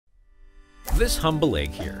This humble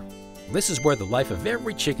egg here. This is where the life of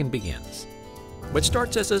every chicken begins. What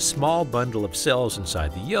starts as a small bundle of cells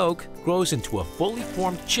inside the yolk grows into a fully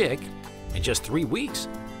formed chick in just 3 weeks.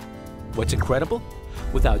 What's incredible?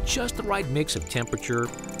 Without just the right mix of temperature,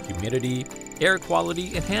 humidity, air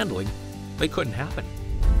quality, and handling, they couldn't happen.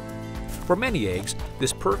 For many eggs,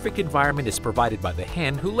 this perfect environment is provided by the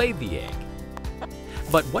hen who laid the egg.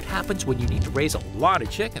 But what happens when you need to raise a lot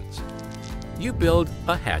of chickens? You build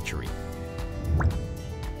a hatchery.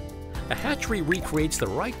 A hatchery recreates the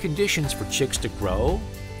right conditions for chicks to grow,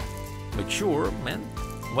 mature, and,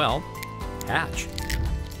 well, hatch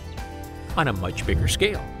on a much bigger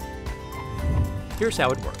scale. Here's how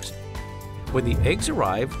it works. When the eggs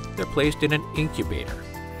arrive, they're placed in an incubator.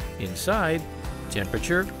 Inside,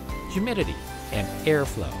 temperature, humidity, and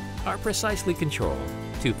airflow are precisely controlled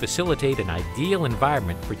to facilitate an ideal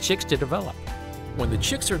environment for chicks to develop. When the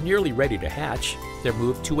chicks are nearly ready to hatch, they're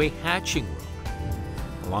moved to a hatching room.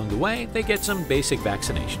 Along the way, they get some basic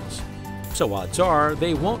vaccinations, so odds are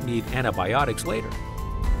they won't need antibiotics later.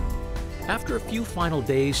 After a few final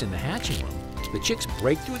days in the hatching room, the chicks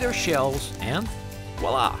break through their shells and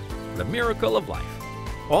voila, the miracle of life.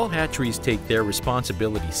 All hatcheries take their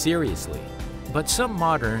responsibility seriously, but some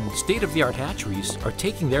modern, state-of-the-art hatcheries are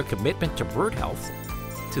taking their commitment to bird health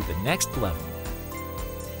to the next level.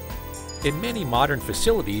 In many modern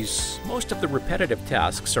facilities, most of the repetitive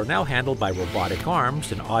tasks are now handled by robotic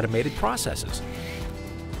arms and automated processes,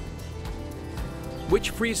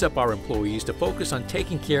 which frees up our employees to focus on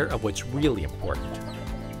taking care of what's really important,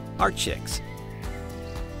 our chicks.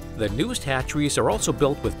 The newest hatcheries are also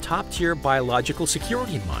built with top-tier biological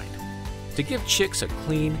security in mind, to give chicks a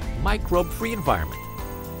clean, microbe-free environment.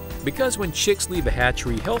 Because when chicks leave a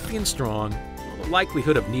hatchery healthy and strong, the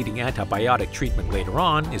likelihood of needing antibiotic treatment later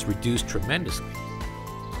on is reduced tremendously.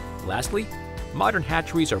 Lastly, modern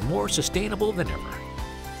hatcheries are more sustainable than ever.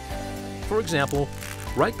 For example,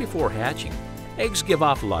 right before hatching, eggs give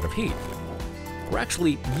off a lot of heat. We're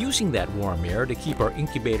actually using that warm air to keep our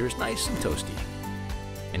incubators nice and toasty.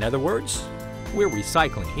 In other words, we're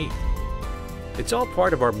recycling heat. It's all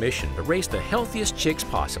part of our mission to raise the healthiest chicks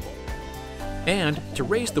possible, and to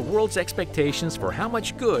raise the world's expectations for how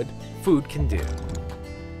much good food can do.